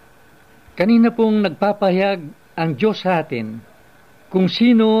hagdanan. Kanina pong nagpapahayag ang Diyos sa atin kung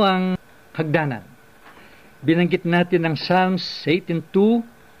sino ang hagdanan. Binanggit natin ang Psalms 18:2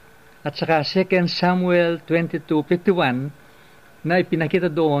 at saka 2 Samuel 22:51 na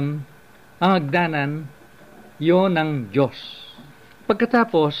ipinakita doon ang hagdanan, yon ng Diyos.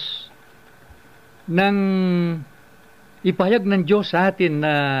 Pagkatapos ng ipahayag ng Diyos sa atin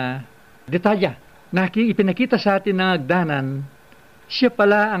na detalya na ipinakita sa atin ng hagdanan, siya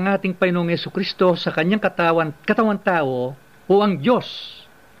pala ang ating Panginoong Jesucristo sa kanyang katawan tao, o ang Diyos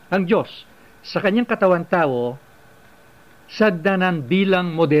sa kanyang katawan tao sa hagdanan bilang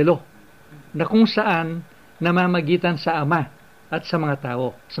modelo na kung saan namamagitan sa Ama at sa mga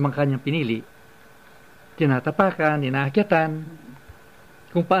tao, sa mga kanyang pinili. Tinatapakan, inaakyatan,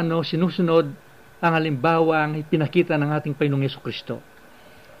 kung paano sinusunod ang halimbawang ipinakita ng ating Panginoong Jesucristo.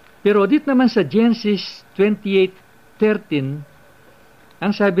 Pero dito naman sa Genesis 28:13,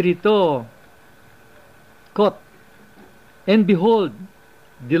 ang sabi rito, quote, "And behold,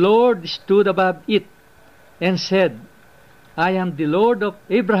 the Lord stood above it, and said, I am the Lord of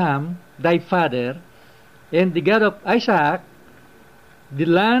Abraham, thy father, and the God of Isaac. The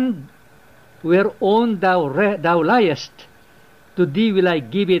land whereon thou liest, to thee will I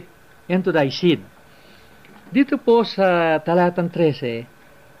give it, and to thy seed." Dito po sa talatang 13,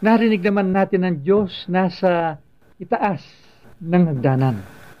 narinig naman natin ang Diyos nasa itaas ng hagdanan.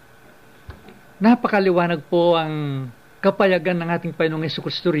 Napakaliwanag po ang kapayagan ng ating Panginoong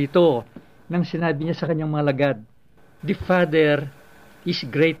Jesucristo rito nang sinabi niya sa kanyang mga lagad, "The Father is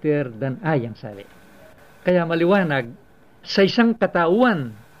greater than I," ang sabi. Kaya maliwanag, sa isang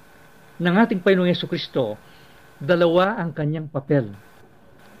katauhan ng ating Panginoong Jesucristo, dalawa ang kanyang papel.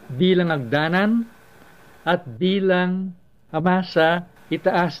 Bilang hagdanan at bilang Ama sa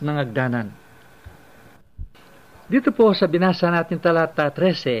itaas ng hagdanan. Dito po sa binasa natin talata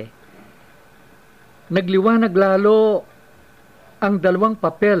 13, nagliwanag lalo ang dalawang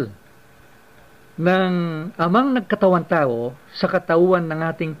papel ng amang nagkatawan tao sa katauhan ng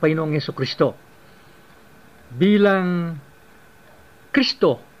ating Panginoong Jesucristo. Bilang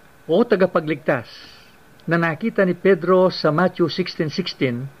Kristo o tagapagligtas na nakita ni Pedro sa Matthew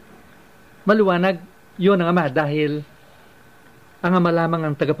 16:16, maliwanag yun ang Ama dahil ang Ama lamang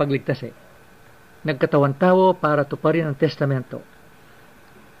ang tagapagligtas nagkatawan tao para tuparin ang testamento.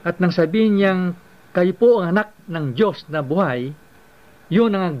 At nang sabihin niyang kayo po ang anak ng Diyos na buhay,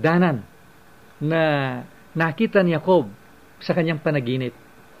 yun ang hagdanan na nakita ni Jacob sa kanyang panaginip.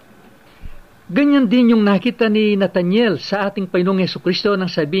 Ganyan din yung nakita ni Nathaniel sa ating Panginoong Jesucristo nang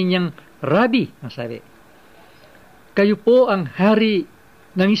sabihin niyang, "Rabbi," ang sabi, "kayo po ang hari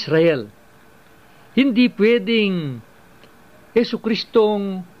ng Israel." Hindi pwedeng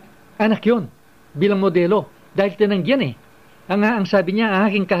Jesucristong anak yon bilang modelo dahil tinanggihan ang sabi niya, ang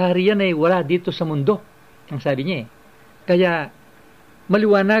aking kaharian ay wala dito sa mundo, ang sabi niya Kaya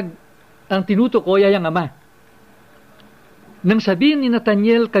maliwanag ang tinutukoy ay ang Ama. Nang sabihin ni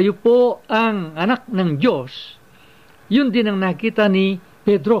Nathaniel, kayo po ang anak ng Diyos, yun din ang nakita ni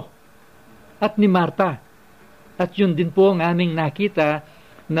Pedro at ni Marta. At yun din po ang aming nakita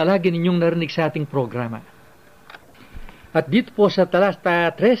na lagi ninyong narinig sa ating programa. At dito po sa talata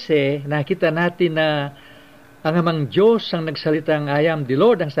 13, nakita natin na ang amang Diyos ang nagsalitang, "I am the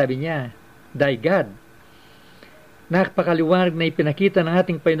Lord," ang sabi niya, "thy God." napakaliwanag na ipinakita ng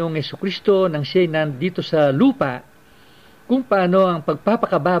ating Panginoong Jesucristo nang siya'y nandito sa lupa, kung paano ang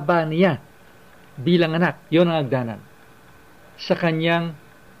pagpapakababa niya bilang anak, yon ang hagdanan, sa kanyang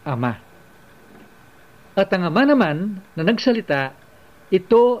ama. At ang ama naman na nagsalita,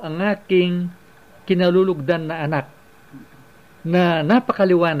 ito ang aking kinalulugdan na anak, na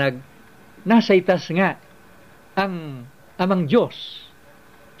napakaliwanag, nasa itas nga ang amang Diyos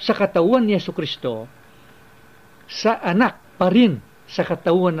sa katawan ni Jesucristo, sa anak pa rin sa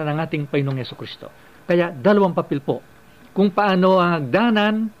katawan na ng ating Panginoong Jesucristo. Kaya dalawang papel po, kung paano ang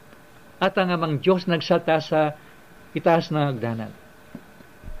hagdanan at ang amang Diyos nagsalta sa itaas na hagdanan.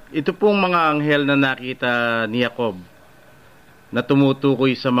 Ito pong mga anghel na nakita ni Jacob na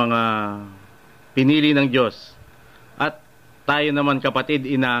tumutukoy sa mga pinili ng Diyos. At tayo naman kapatid,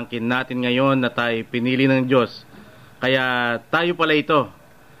 inaangkin natin ngayon na tayo pinili ng Diyos. Kaya tayo pala ito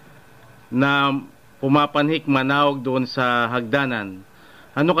na pumapanhik manawag doon sa hagdanan.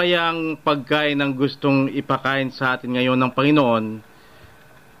 Ano kaya ang pagkain ng gustong ipakain sa atin ngayon ng Panginoon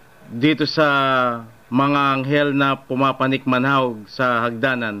dito sa mga anghel na pumapanik manawag sa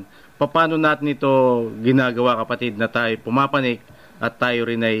hagdanan? Paano natin ito ginagawa kapatid na tayo pumapanik at tayo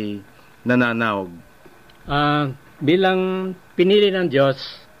rin ay nananawag? Bilang pinili ng Diyos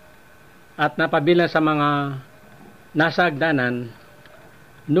at napabilang sa mga nasa hagdanan,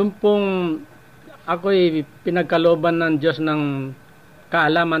 nung pong ako'y pinagkalooban ng Diyos ng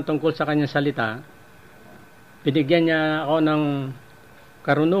kaalaman tungkol sa kanyang salita, binigyan niya ako ng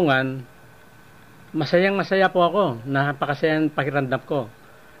karunungan, masayang masaya po ako, napakasayang pakiramdam ko.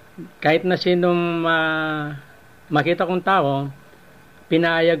 Kahit na sinong makita kong tao,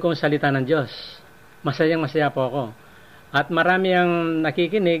 pinaayag kong salita ng Diyos. Masayang masaya po ako. At marami ang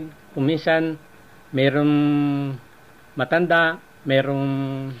nakikinig, kuminsan mayroong matanda, mayroong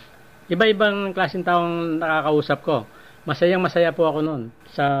iba-ibang klaseng taong nakakausap ko. Masayang masaya po ako noon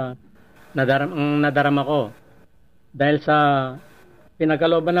sa nadarama ko. Dahil sa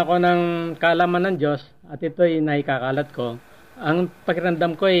pinagkalooban ako ng kaalaman ng Diyos at ito'y naikakalat ko, ang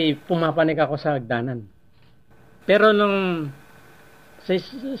pakiramdam ko ay pumapanik ako sa hagdanan. Pero nung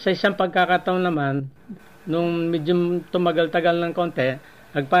sa isang pagkakataon naman, nung medyo tumagal-tagal ng konti,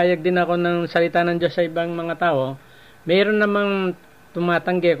 nagpayag din ako ng salita ng Diyos sa ibang mga tao. Mayroon namang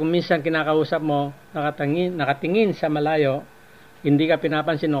tumatanggi kung minsan kinakausap mo, nakatingin sa malayo, hindi ka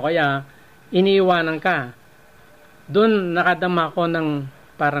pinapansin o kaya iniiwanan ka. Doon nakadama ko ng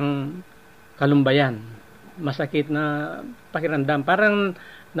parang kalumbayan, masakit na pakiramdam. Parang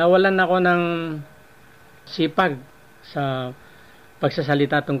nawalan ako ng sipag sa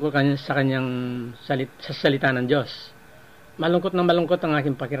pagsasalita tungkol sa kanyang sa salita ng Diyos. Malungkot na malungkot ang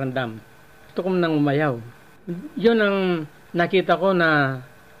aking pakiramdam. Gusto kong nang umayaw. Yun ang nakita ko na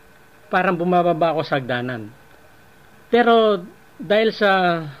parang bumababa ako sa hagdanan. Pero dahil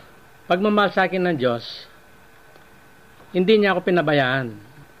sa pagmamahal sa akin ng Diyos, hindi niya ako pinabayaan.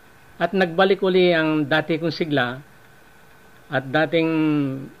 At nagbalik uli ang dati kong sigla at dating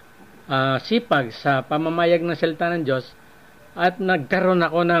sipag sa pamamayag ng salita ng Diyos, at nagkaroon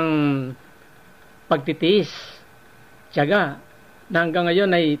ako ng pagtitiis, tiyaga, na hanggang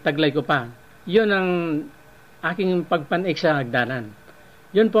ngayon ay taglay ko pa. Yun ang aking pagpanik sa hagdanan.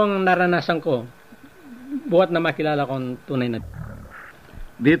 Yun po ang naranasan ko buhat na makilala kong tunay na.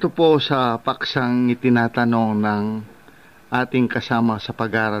 Dito po sa paksang itinatanong ng ating kasama sa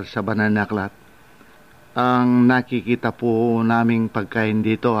pag-aaral sa Banal na Aklat, ang nakikita po naming pagkain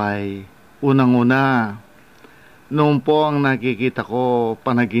dito ay unang-una, noon po ang nakikita ko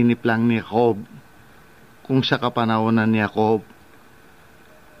panaginip lang ni Jacob, kung sa kapanahonan ni Jacob.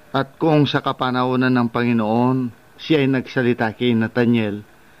 At kung sa kapanahonan ng Panginoon, siya ay nagsalita kay Nathaniel,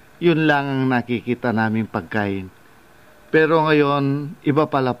 yun lang ang nakikita naming pagkain. Pero ngayon, iba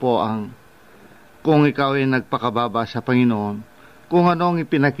pala po ang kung ikaw ay nagpakababa sa Panginoon, kung ano ang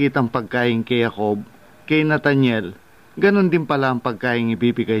ipinakitang pagkain kay Jacob, kay Nathaniel, ganun din pala ang pagkain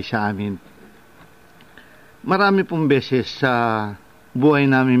ibibigay sa amin. Marami pong beses sa buhay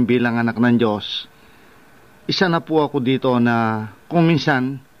namin bilang anak ng Diyos, isa na po ako dito na kung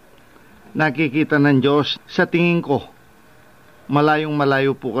minsan, nakikita ng Diyos sa tingin ko. Malayong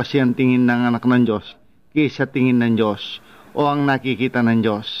malayo po kasi ang tingin ng anak ng Diyos kaysa tingin ng Diyos o ang nakikita ng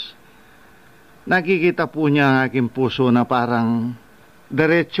Diyos. Nakikita po niya ang aking puso na parang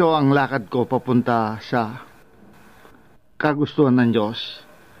diretso ang lakad ko papunta sa kagustuhan ng Diyos.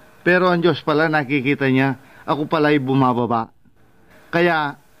 Pero ang Diyos pala nakikita niya, ako pala ay bumababa.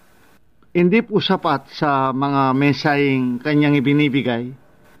 Kaya hindi po sapat sa mga mensaheng kanyang ibinibigay.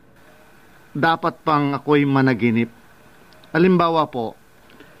 Dapat pang ako'y managinip. Halimbawa po,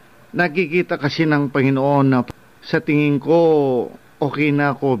 nakikita kasi ng Panginoon na Sa tingin ko, okay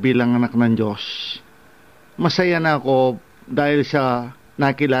na ako bilang anak ng Diyos. Masaya na ako dahil sa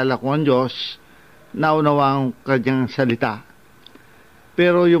nakilala ko ang Diyos, naunawang kanyang salita.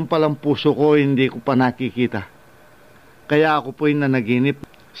 Pero yung palang puso ko, hindi ko pa nakikita. Kaya ako po'y nanaginip.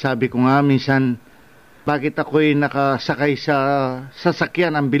 Sabi ko nga minsan, bakit ako'y nakasakay sa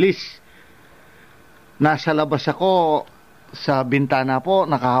sasakyan ang bilis? Nasa labas ako, sa bintana po,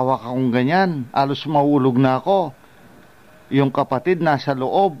 nakahawak akong ganyan. Alos mahulog na ako. Yung kapatid nasa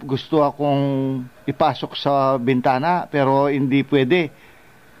loob, gusto akong ipasok sa bintana, pero hindi pwede.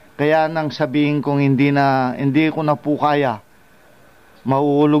 Kaya nang sabihin kong hindi ko na po kaya,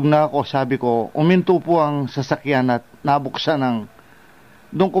 mahuhulog na ako, sabi ko, uminto po ang sasakyan at nabuksan ang.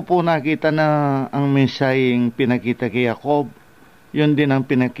 Doon ko po nakita na ang mensaheng pinakita kay Jacob, yun din ang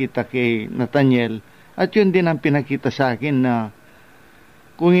pinakita kay Nathaniel, at yun din ang pinakita sa akin na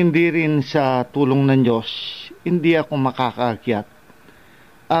kung hindi rin sa tulong ng Diyos, hindi ako makakaakyat.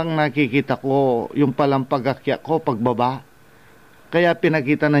 Ang nakikita ko, yung palang pag-akyat ko, pagbaba. Kaya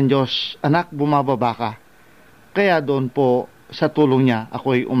pinakita ng Diyos, anak, bumababa ka. Kaya doon po, sa tulong niya,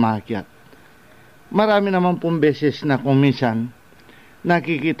 ako'y umaakyat. Marami naman pong beses na kung minsan,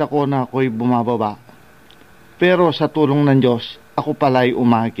 nakikita ko na ako'y bumababa. Pero sa tulong ng Diyos, ako pala'y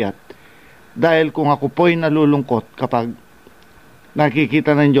umaakyat. Dahil kung ako po'y nalulungkot kapag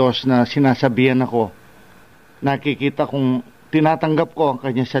nakikita ng Diyos na sinasabihan ako, nakikita kong tinatanggap ko ang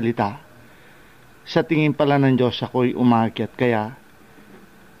kanyang salita, sa tingin pala ng Diyos ako'y umaakyat. Kaya,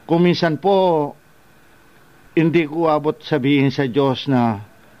 kung minsan po, hindi ko abot sabihin sa Diyos na,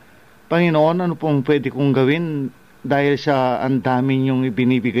 Panginoon, ano pong pwede kong gawin dahil sa ang dami niyong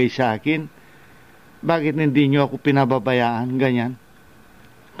ibinibigay sa akin? Bakit hindi niyo ako pinababayaan? Ganyan.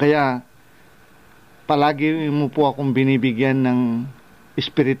 Kaya, palagi mo po akong binibigyan ng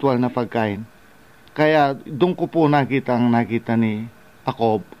spiritual na pagkain. Kaya, doon ko po nakita ni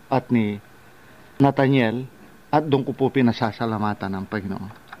Jacob at ni Nathaniel, at doon ko po pinasasalamatan ng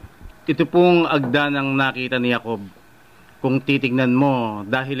Panginoon. Ito pong agdanang nakita ni Jacob. Kung titignan mo,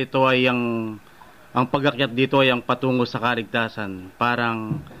 dahil ito ay ang pag-akyat dito ay ang patungo sa kaligtasan.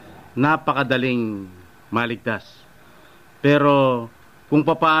 Parang napakadaling maligtas. Pero kung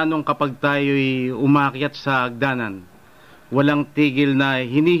papaanong kapag tayo'y umakyat sa agdanan, walang tigil na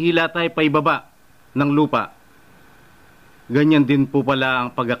hinihila tayo pa ibaba ng lupa. Ganyan din po pala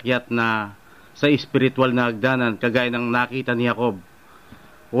ang pag-akyat na sa espiritual na agdanan, kagaya ng nakita ni Jacob.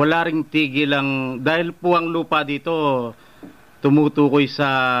 Wala ring tigil dahil po ang lupa dito tumutukoy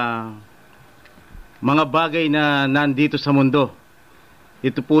sa mga bagay na nandito sa mundo.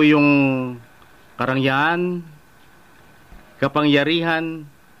 Ito po yung karangyaan, kapangyarihan,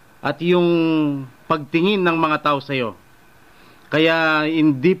 at yung pagtingin ng mga tao sa iyo. Kaya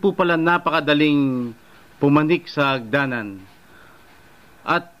hindi po pala napakadaling pumanik sa agdanan.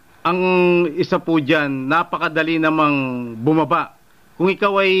 At ang isa po dyan, napakadali namang bumaba. Kung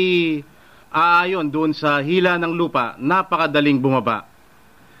ikaw ay aayon doon sa hila ng lupa, napakadaling bumaba.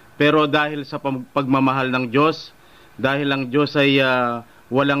 Pero dahil sa pagmamahal ng Diyos, dahil ang Diyos ay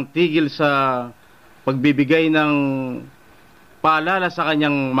walang tigil sa pagbibigay ng paalala sa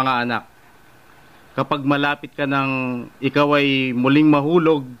kanyang mga anak. Kapag malapit ka ng ikaw ay muling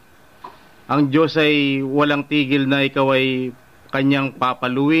mahulog, ang Diyos ay walang tigil na ikaw ay kanyang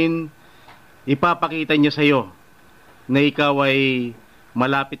papaluin. Ipapakita niya sa iyo na ikaw ay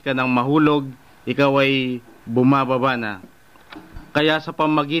malapit ka ng mahulog, ikaw ay bumababa na. Kaya sa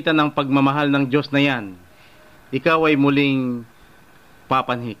pamagitan ng pagmamahal ng Diyos na yan, ikaw ay muling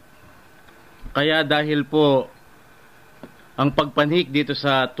papanhik. Kaya dahil po ang pagpanhik dito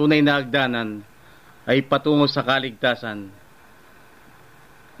sa tunay na hagdanan ay patungo sa kaligtasan,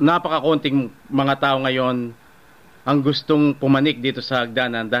 napakakonting mga tao ngayon ang gustong pumanik dito sa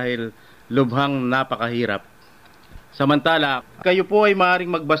hagdanan dahil lubhang napakahirap. Samantala, kayo po ay maaaring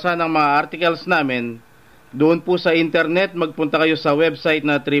magbasa ng mga articles namin doon po sa internet. Magpunta kayo sa website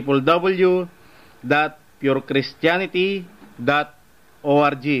na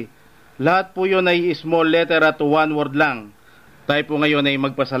www.purechristianity.org. Lahat po yun ay small letter at one word lang. Tayo po ngayon ay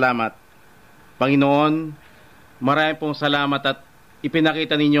magpasalamat. Panginoon, marami pong salamat at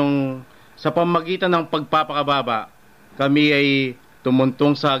ipinakita ninyong sa pamagitan ng pagpapakababa, kami ay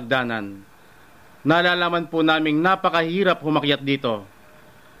tumuntong sa hagdanan. Nalalaman po naming napakahirap humakyat dito.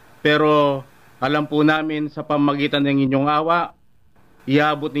 Pero alam po namin sa pamagitan ng inyong awa,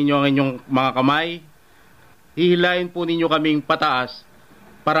 iabot ninyo ang inyong mga kamay, hihilain po ninyo kaming pataas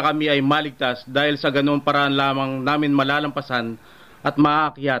para kami ay maligtas dahil sa ganoong paraan lamang namin malalampasan at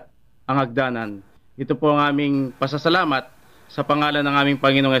maakyat ang hagdanan. Ito po ang aming pasasalamat sa pangalan ng aming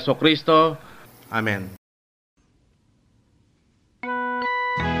Panginoong Hesukristo. Amen.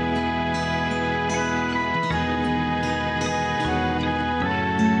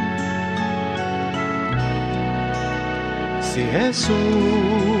 Si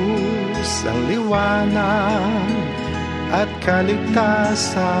Jesus ang liwanag at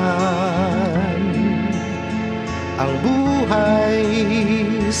kaligtasan. Ang buhay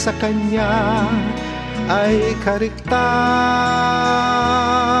sa Kanya ay kariktan.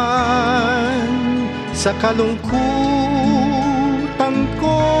 Sa kalungkutan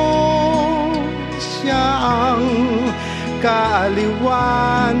ko, Siya ang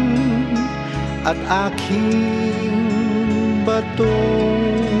kaaliwan at aking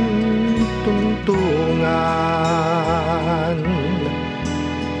batong tungtungan.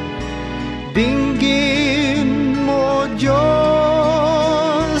 Dinggin mo,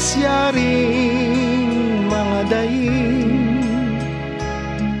 Diyos, yaring mga daing.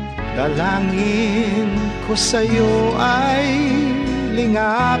 Dalangin ko sa'yo ay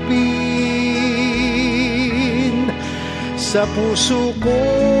lingapin. Sa puso ko,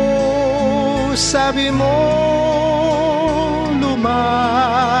 sabi mo,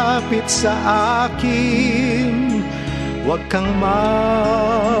 lumapit sa akin. Huwag kang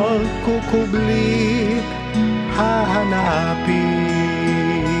magkukublit, hahanapin.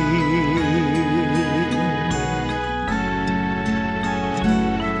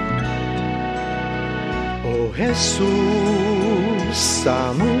 O Jesus,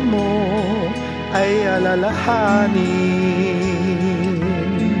 sa mo ay alalahanin.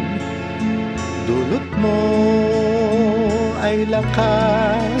 Dulot mo ay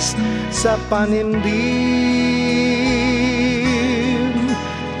lakas sa panindim.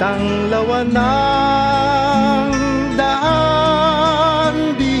 Tanglawan ng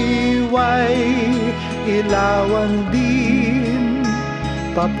daan, diway ilawan din.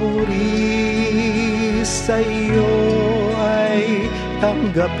 Papuri sa iyo ay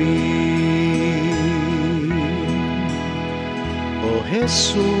tanggapin. O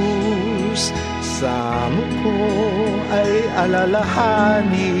Jesus, sa ko ay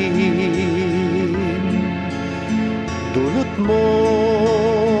alalahanin. Dulot mo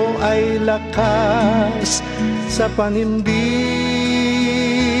ay lakas sa panindim.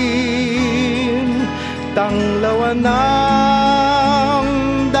 Tanglawan ng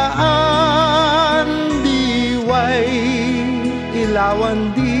daan, diway ilawan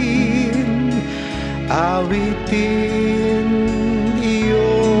din. Awitin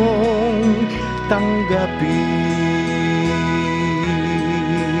iyong tanggapin.